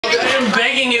I'm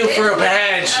begging you for a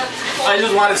badge. I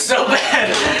just want it so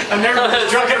bad. I've never been this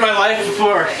drunk in my life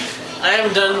before. I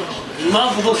haven't done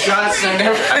multiple shots and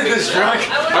I've never been this drunk.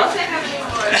 Huh?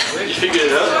 You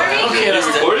figured it out? Okay, that's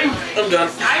recording? I'm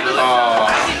done.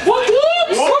 Whoop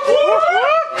whoop! Whoop whoop!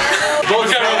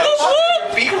 Both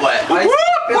Feet wet.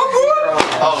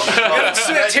 Oh,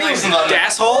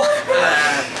 asshole.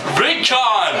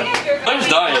 RIGCON! I'm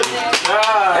dying.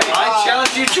 I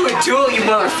challenge you to a duel, you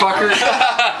motherfucker.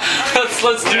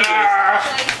 let's do this.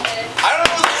 I don't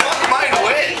know what the fuck mine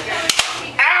went.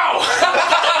 Ow!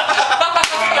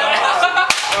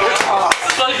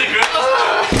 It's like the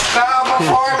greatest. Bow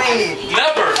before me.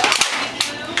 Never.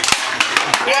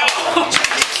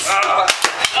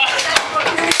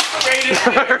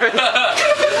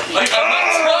 Like I'm not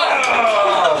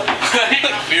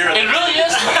it really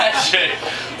is magic.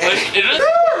 Like it really.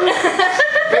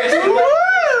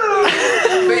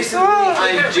 Basically,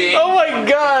 I'm James. Oh my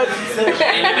god!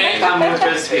 I'm with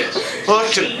biscuits.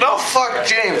 Look, no, fuck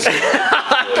James. No.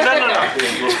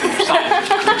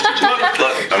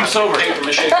 Look, I'm sober. If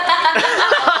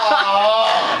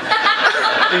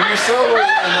you're sober,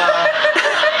 then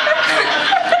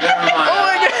never mind. Oh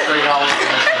my god!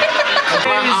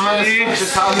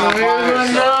 Just how's my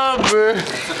number.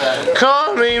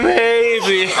 Call me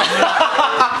maybe.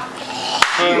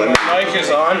 Mic is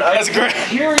on. That's great.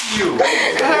 hear you.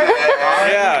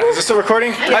 Yeah. Is this still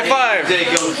recording? High five.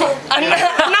 I'm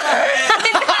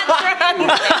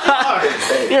not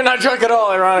drunk. You're not drunk at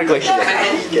all, ironically. Talk,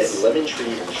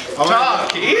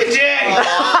 EJ.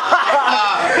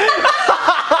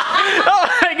 Oh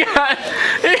my god.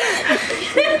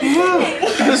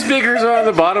 The speakers are on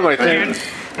the bottom, I think.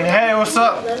 Hey, what's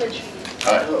up?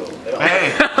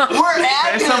 Hey, We're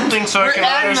say something so I can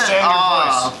understand your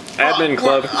voice. Admin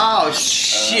club. Oh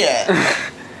shit.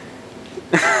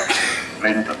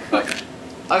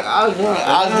 I was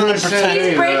gonna pretend.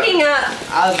 He's breaking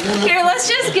up. Here, let's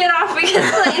just get off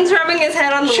because Clayton's rubbing his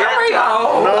head on the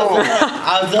laptop.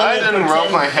 No, I didn't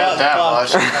rub my head that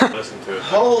much. Listen to it.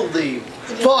 Holy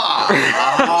fuck!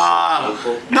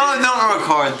 No, don't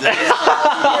record this.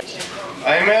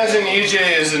 I imagine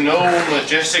EJ is a no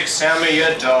majestic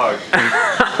Samoyed dog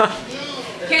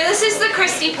Here, this is the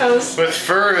Christy pose. with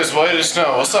fur as white as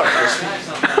snow. What's up, Chris?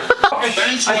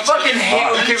 I fucking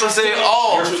hate when people say,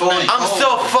 "Oh, I'm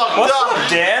so fucked up."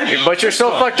 Dan? But you're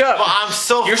so fucked up. I'm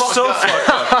so fucked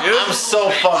up. dude. I'm so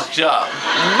fucked up.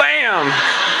 Bam!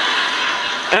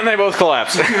 And they both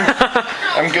collapse.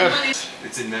 I'm good.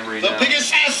 It's in memory now.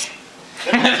 Biggest ass.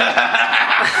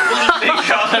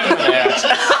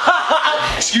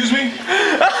 Excuse me?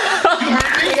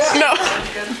 No.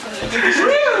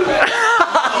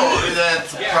 Oh,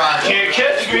 that's a project. Can't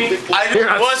catch me.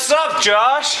 What's up,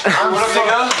 Josh?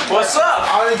 What's up?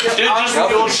 Dude, just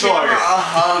the old slugger.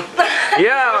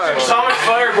 Yeah. Atomic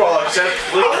fireball, except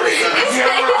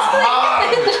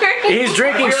He's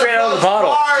drinking straight out of the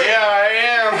bottle. yeah, I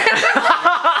am.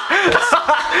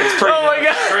 Oh my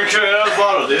god. Drink straight out of the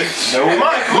bottle, dude. No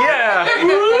mic. Yeah.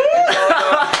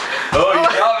 Oh, you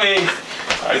got me.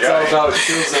 It's all about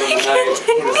shoes on the night.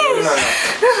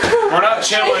 We're not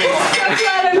chilling. Oh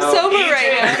god, I'm sober EJ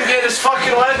right now. didn't get his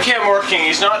fucking webcam working.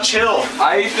 He's not chill.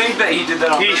 I think that he did that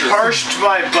on He purpose. harshed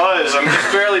my buzz. I'm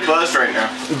just barely buzzed right now.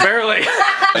 Barely.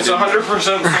 It's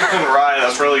 100% fucking rye.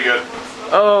 That's really good.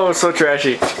 Oh, so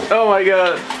trashy. Oh my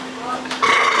god.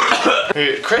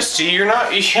 Hey, Christy, you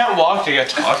can't walk to get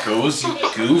tacos, you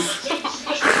goof.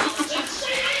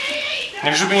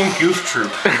 There should be a goof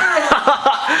troop.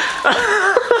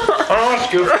 I don't know what's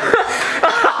goof troop.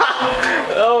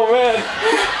 Oh man.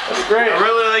 That's great. I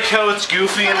really like how it's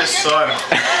Goofy and his son.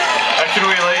 I can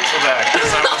relate to that.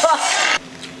 'Cause I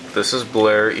was... This is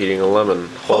Blair eating a lemon.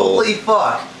 Holy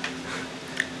fuck.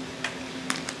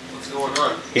 What's going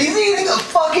on? He's eating a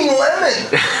fucking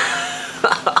lemon.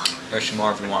 Actually,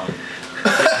 Marvin wanted.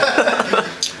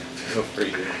 Feel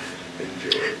free to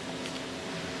enjoy it.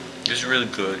 It's really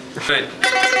good. Good.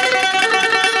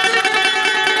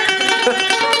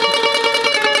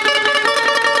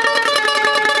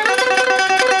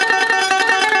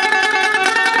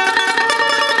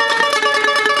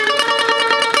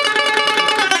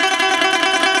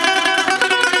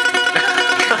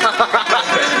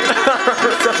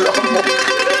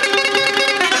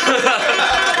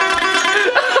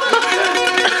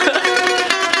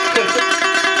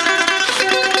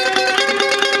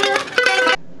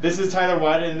 This is Tyler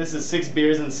White, and this is 6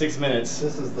 beers in 6 minutes.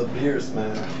 This is the beers,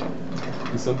 man.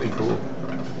 Do something cool.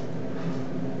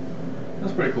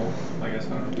 That's pretty cool, I guess. I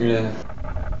don't know. Yeah.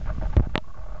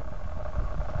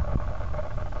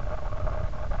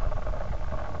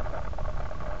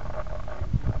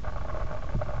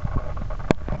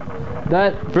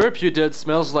 That burp you did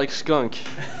smells like skunk.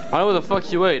 I don't know what the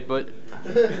fuck you ate, but...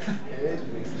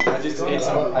 I just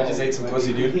ate some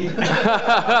pussy, dude.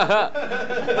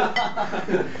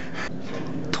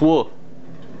 Toi.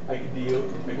 I can deal.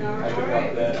 I can rock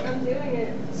Alright, that. I'm doing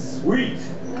it. Sweet.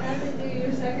 I have to do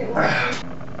your second one.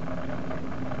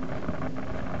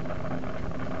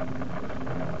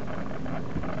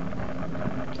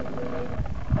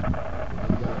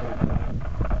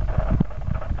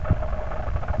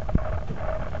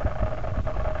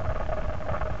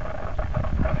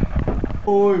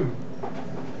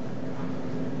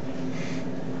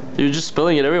 You're just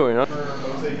spilling it everywhere, no?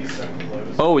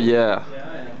 Oh yeah.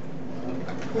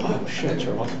 Oh shit,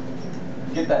 Charles.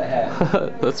 Get that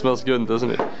hat. That smells good, doesn't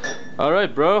it?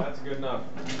 Alright, bro. That's good enough.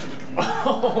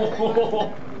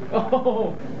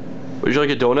 Would you like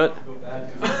a donut?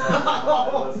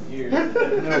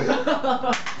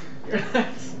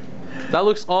 That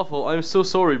looks awful. I'm so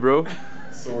sorry, bro.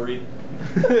 Sorry.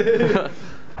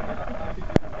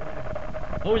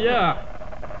 Oh yeah.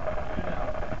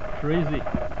 Crazy.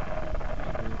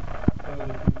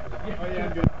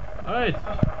 Alright.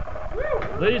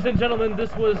 Ladies and gentlemen,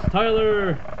 this was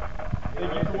Tyler.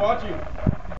 Thank you for watching.